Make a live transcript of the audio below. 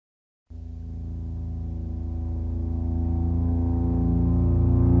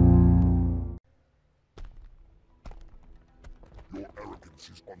endurance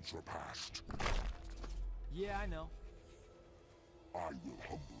is unsurpassed. Yeah, I know. I will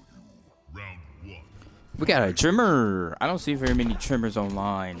humble you. Round one. We got a trimmer. I don't see very many trimmers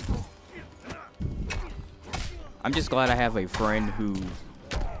online. I'm just glad I have a friend who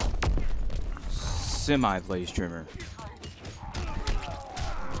semi-plays trimmer.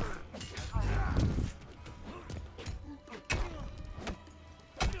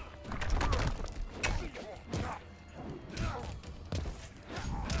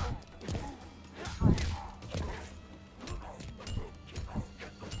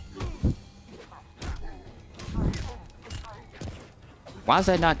 Why is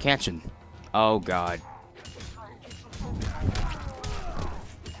that not catching? Oh god.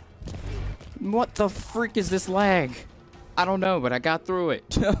 What the freak is this lag? I don't know, but I got through it.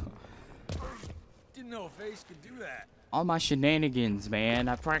 Didn't know a face could do that. All my shenanigans, man.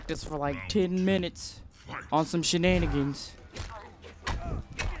 I practiced for like 10 minutes on some shenanigans.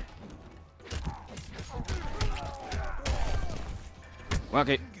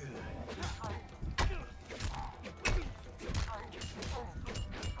 Okay.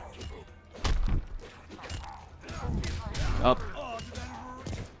 Up.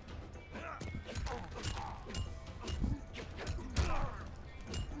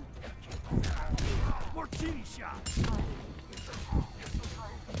 Martini shot.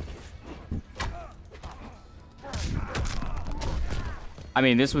 I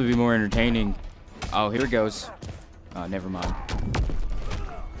mean, this would be more entertaining. Oh, here it goes. Oh, never mind.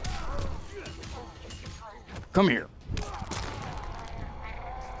 Come here.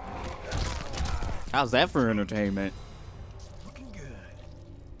 How's that for entertainment?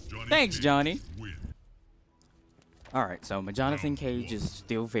 Thanks, Johnny. Alright, so my Jonathan Cage is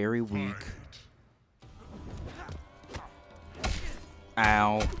still very weak.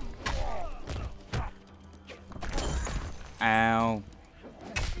 Ow. Ow.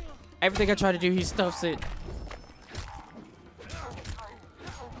 Everything I try to do, he stuffs it.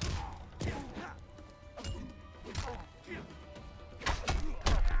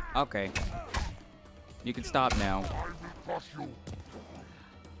 Okay. You can stop now.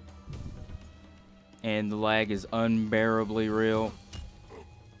 And the lag is unbearably real.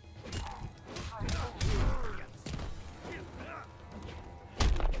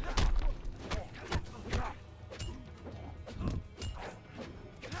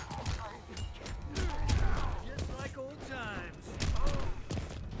 Just like old times.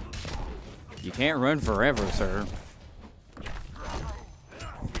 You can't run forever, sir.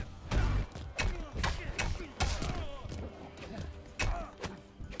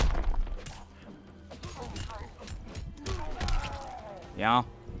 Yeah.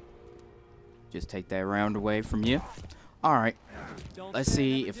 Just take that round away from you. Alright. Let's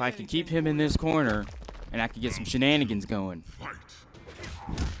see if I can keep him in this corner and I can get some shenanigans going.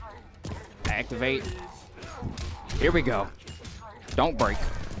 Activate. Here we go. Don't break.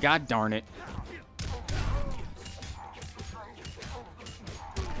 God darn it.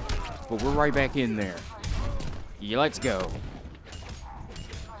 But we're right back in there. Yeah, let's go.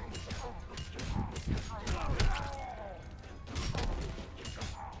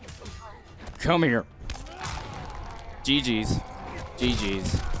 Come here. GG's.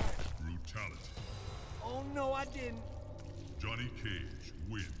 GG's. Brutality. Oh no, I didn't. Johnny Cage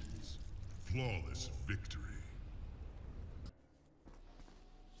wins. Flawless victory.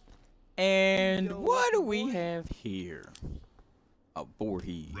 And what do we have here? A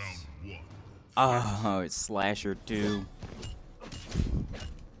Voorhees. Round one. Oh, it's Slasher 2.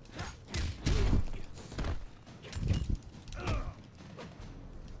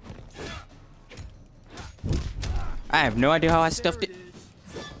 I have no idea how I stuffed it.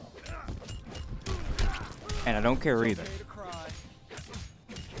 And I don't care either.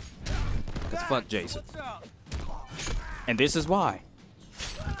 Cause fuck Jason. And this is why.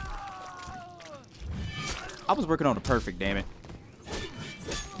 I was working on the perfect, damn it.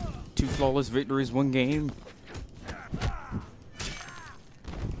 2 flawless victories, 1 game.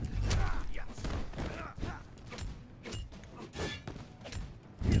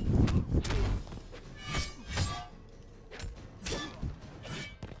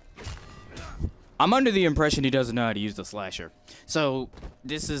 I'm under the impression he doesn't know how to use the slasher. So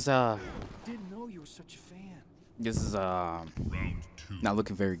this is Didn't know you were such a fan. this is Round two. not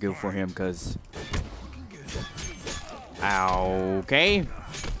looking very good for him because okay.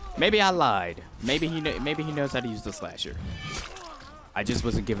 Maybe I lied. Maybe he knows how to use the slasher. I just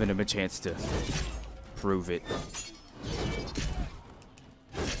wasn't giving him a chance to prove it.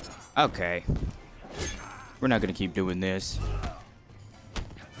 Okay. We're not gonna keep doing this.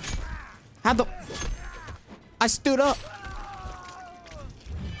 How the I stood up.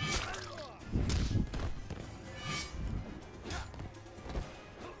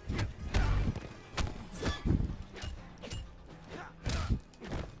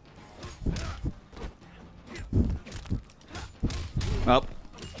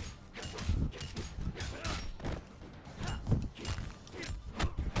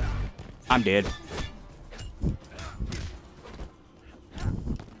 I'm dead.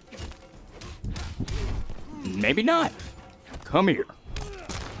 Maybe not. Come here.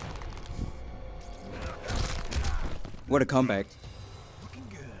 What a comeback.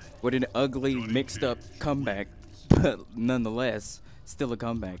 What an ugly, mixed up comeback. But nonetheless, still a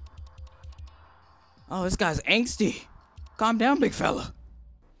comeback. Oh, this guy's angsty. Calm down, big fella.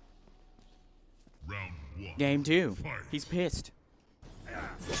 Round 1. Game 2. Fight. He's pissed.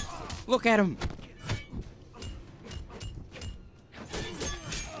 Look at him.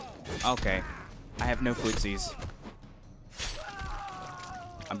 Okay. I have no footsies.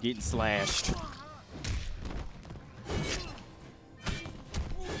 I'm getting slashed.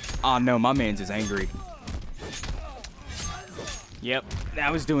 Oh no, my man's just angry. Yep, I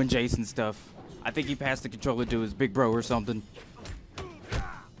was doing Jason stuff. I think he passed the controller to his big bro or something.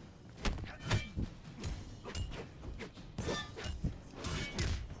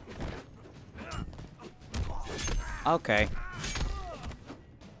 Okay.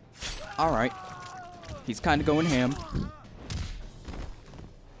 Alright. He's kind of going ham.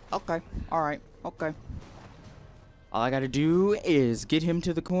 Okay. Alright. Okay. All I gotta do is get him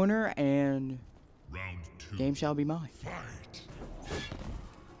to the corner and Round 2. game shall be mine. Fight.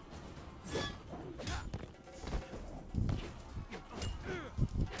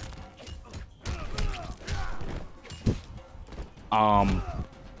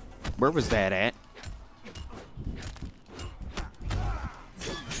 Where was that at?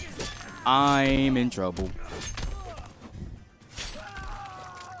 I'm in trouble.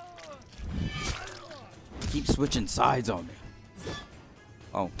 Keep switching sides on me.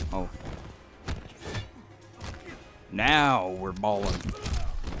 Oh. Now we're balling.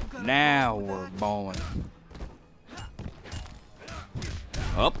 Now we're balling.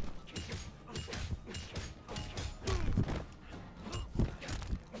 Up.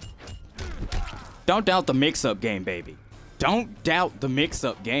 Don't doubt the mix-up game, baby. Don't doubt the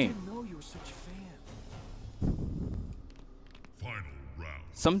mix-up game. Final round.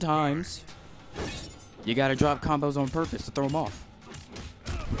 Sometimes you gotta drop combos on purpose to throw them off.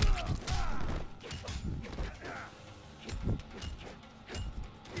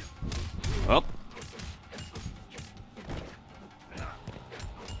 Up.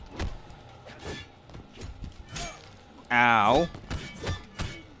 Ow.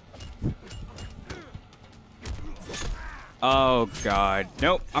 Oh god.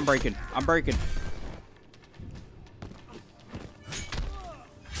 Nope, I'm breaking. I'm breaking.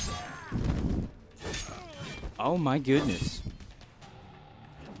 Oh my goodness.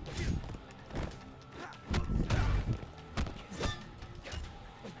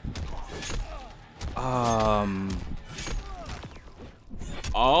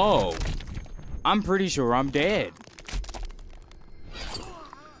 Oh. I'm pretty sure I'm dead.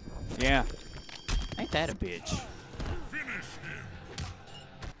 Yeah. Ain't that a bitch?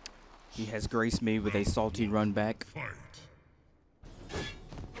 He has graced me with a salty run back. Fight.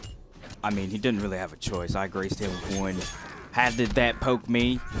 I mean, he didn't really have a choice. I graced him with one. How did that poke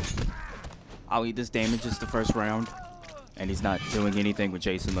me? I'll eat this damage just the first round. And he's not doing anything with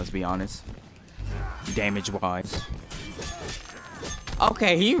Jason, let's be honest. Damage-wise.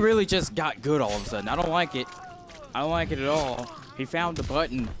 Okay, he really just got good all of a sudden. I don't like it. I don't like it at all. He found the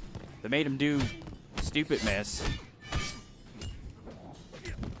button that made him do stupid mess.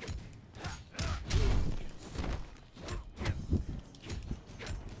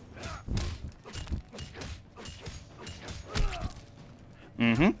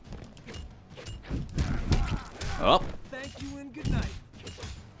 Mm-hmm. Up. Thank you and good night.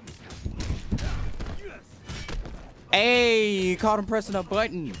 Hey, caught him pressing a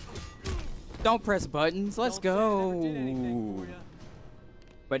button. Don't press buttons. Let's go.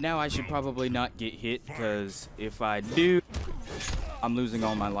 But now I should probably not get hit, because if I do, I'm losing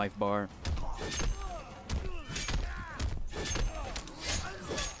all my life bar.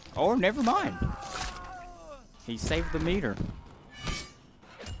 Or never mind. He saved the meter.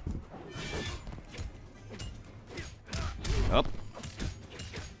 Up.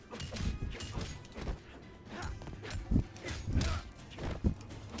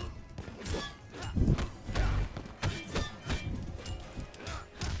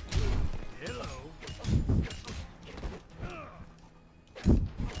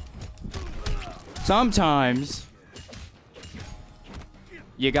 Sometimes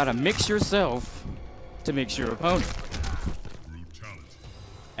you gotta mix yourself to mix your opponent. Brutality.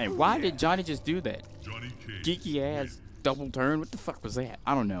 And why did Johnny just do that? Johnny Cage. Geeky ass double turn. What the fuck was that?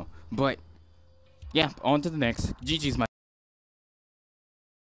 I don't know. But yeah, on to the next. GG's my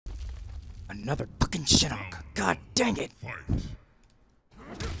another fucking shit on. God dang it. Fight.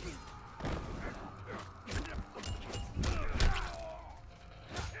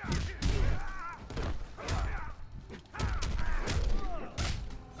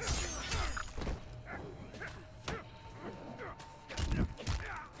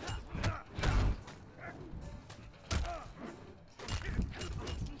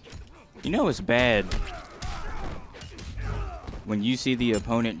 You know it's bad when you see the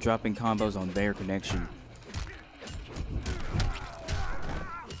opponent dropping combos on their connection.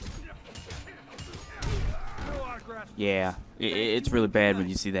 Yeah, it's really bad when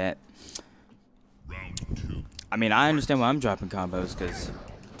you see that. Round 2. I mean, I understand why I'm dropping combos, because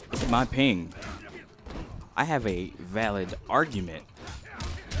my ping. I have a valid argument.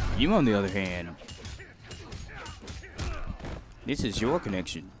 You, on the other hand, this is your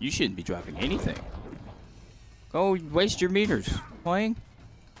connection. You shouldn't be dropping anything. Go waste your meters playing.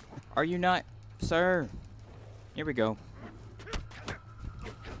 Are you not, sir? Here we go.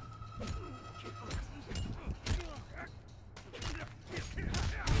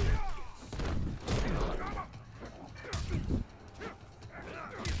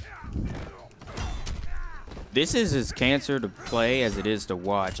 This is as cancer to play as it is to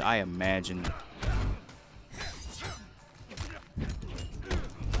watch, I imagine.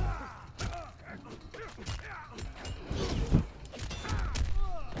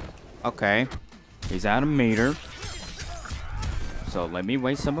 Okay, he's out of meter, so let me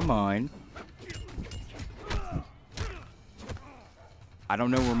waste some of mine. I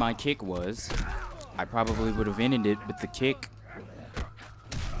don't know where my kick was. I probably would have ended it with the kick.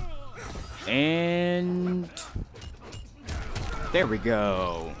 And there we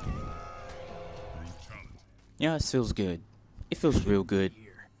go. Yeah, it feels good. It feels real good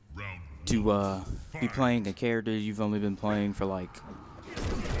to be playing a character you've only been playing for like.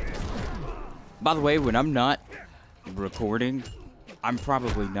 By the way, when I'm not recording, I'm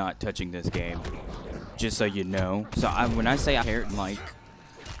probably not touching this game. Just so you know. So when I say I hear it in like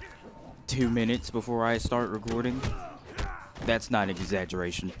 2 minutes before I start recording, that's not an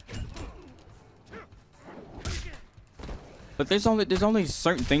exaggeration. But there's only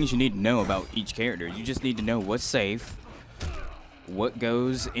certain things you need to know about each character. You just need to know what's safe, what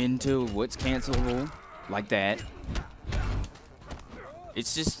goes into what's cancelable, like that.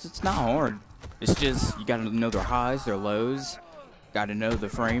 It's not hard. It's just you gotta know their highs, their lows. Gotta know the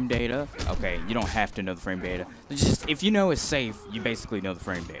frame data. Okay, you don't have to know the frame data. It's just if you know it's safe, you basically know the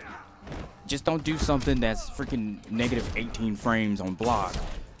frame data. Just don't do something that's freaking negative 18 frames on block,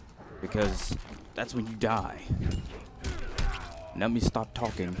 because that's when you die. Let me stop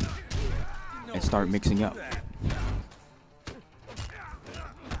talking and start mixing up.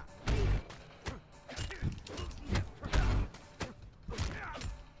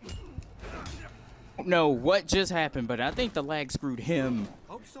 No, what just happened? But I think the lag screwed him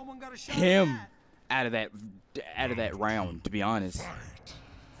out of that round, to be honest.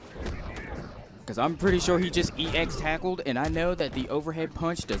 Because I'm pretty sure he just EX tackled, and I know that the overhead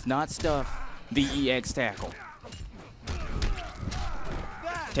punch does not stuff the EX tackle.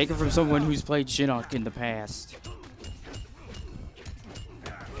 Take it from someone who's played Shinnok in the past.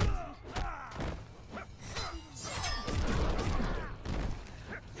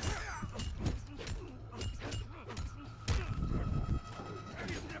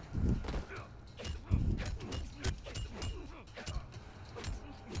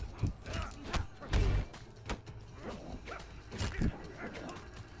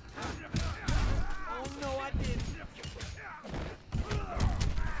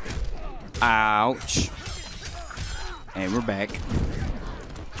 Ouch. And we're back.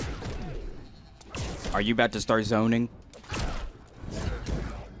 Are you about to start zoning?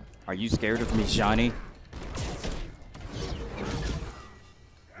 Are you scared of me, Johnny?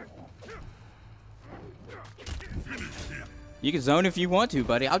 You can zone if you want to,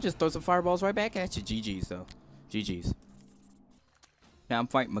 buddy. I'll just throw some fireballs right back at you. GG's, though. GG's. Now I'm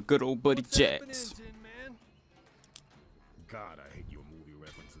fighting my good old buddy Jax. God, I hate your movie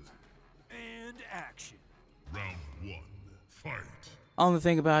references. And action. Round 1. Fight. Only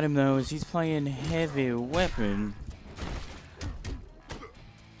thing about him, though, is he's playing heavy weapon.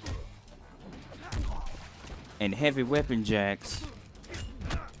 And heavy weapon Jax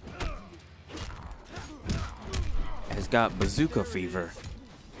has got bazooka fever.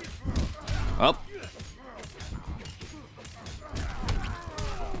 Up.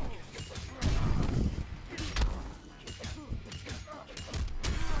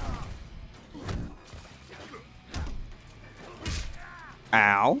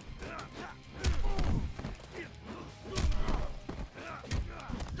 Ow.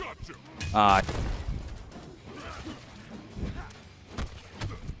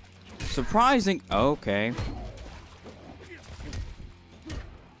 Surprising. Okay.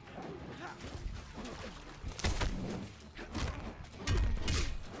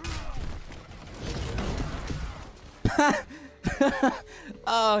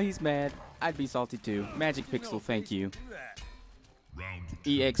 Oh, he's mad. I'd be salty too. Magic Pixel, thank you. Round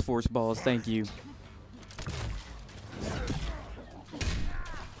EX force balls, thank you.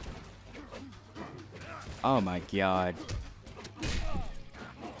 Oh my god.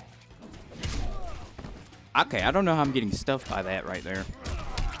 Okay, I don't know how I'm getting stuffed by that right there.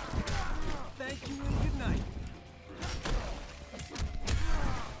 Thank you and good night.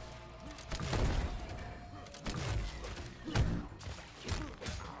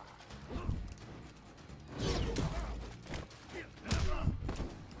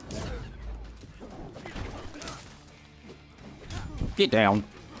 Get down.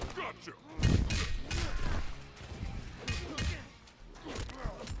 gotcha.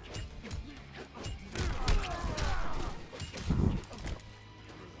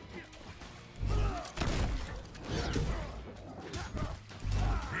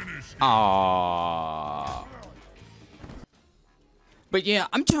 Aww. But yeah,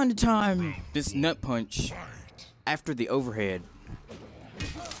 I'm trying to time this nut punch after the overhead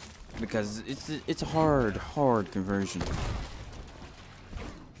because it's a hard conversion.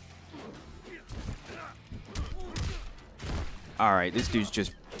 All right, this dude's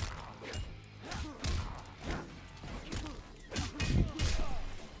just.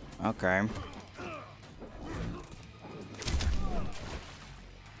 Okay.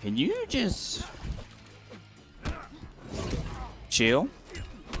 Can you just chill?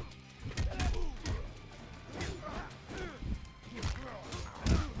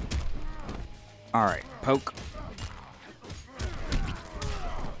 All right, poke.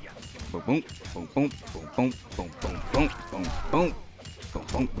 Boom, boom, boom, boom, boom, boom, boom, boom, boom, boom, boom,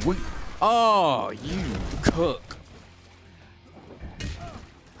 boom, boom. Oh, you cook!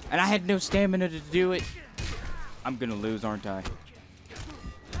 And I had no stamina to do it. I'm gonna lose, aren't I?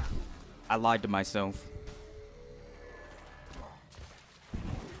 I lied to myself.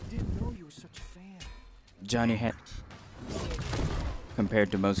 Didn't know you were such a fan. Johnny had compared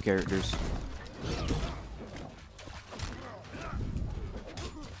to most characters.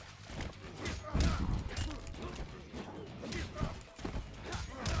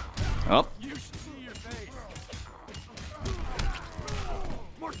 Up. You should see your face.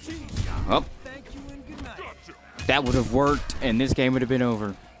 Up. Thank you and good night. That would have worked, and this game would have been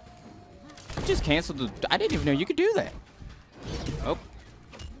over. I just canceled the. I didn't even know you could do that. Oh.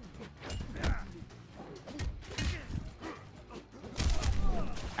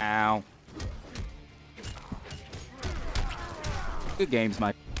 Ow. Good games,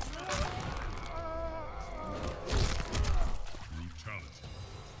 Mike.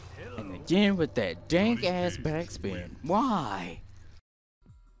 And again with that dank ass backspin. Why?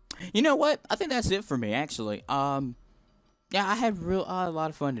 You know what? I think that's it for me, actually. Yeah, I had a lot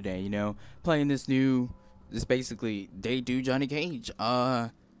of fun today, you know, playing this basically, they do Johnny Cage,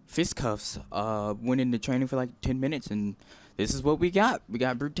 fist cuffs, went into training for like 10 minutes, and this is what we got. We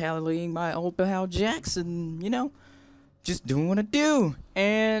got brutalitying my old pal Jackson, you know, just doing what I do.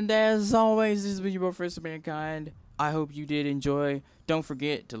 And as always, this has been your boy Fist of Mankind. I hope you did enjoy. Don't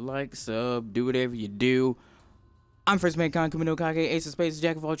forget to like, sub, do whatever you do. I'm First Mankind, Kumino Kage, Ace of Spades,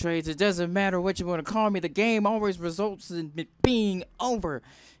 Jack of all trades. It doesn't matter what you want to call me. The game always results in it being over.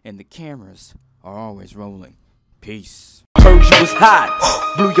 And the cameras are always rolling. Peace. Heard you was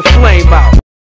hot, blew your flame out.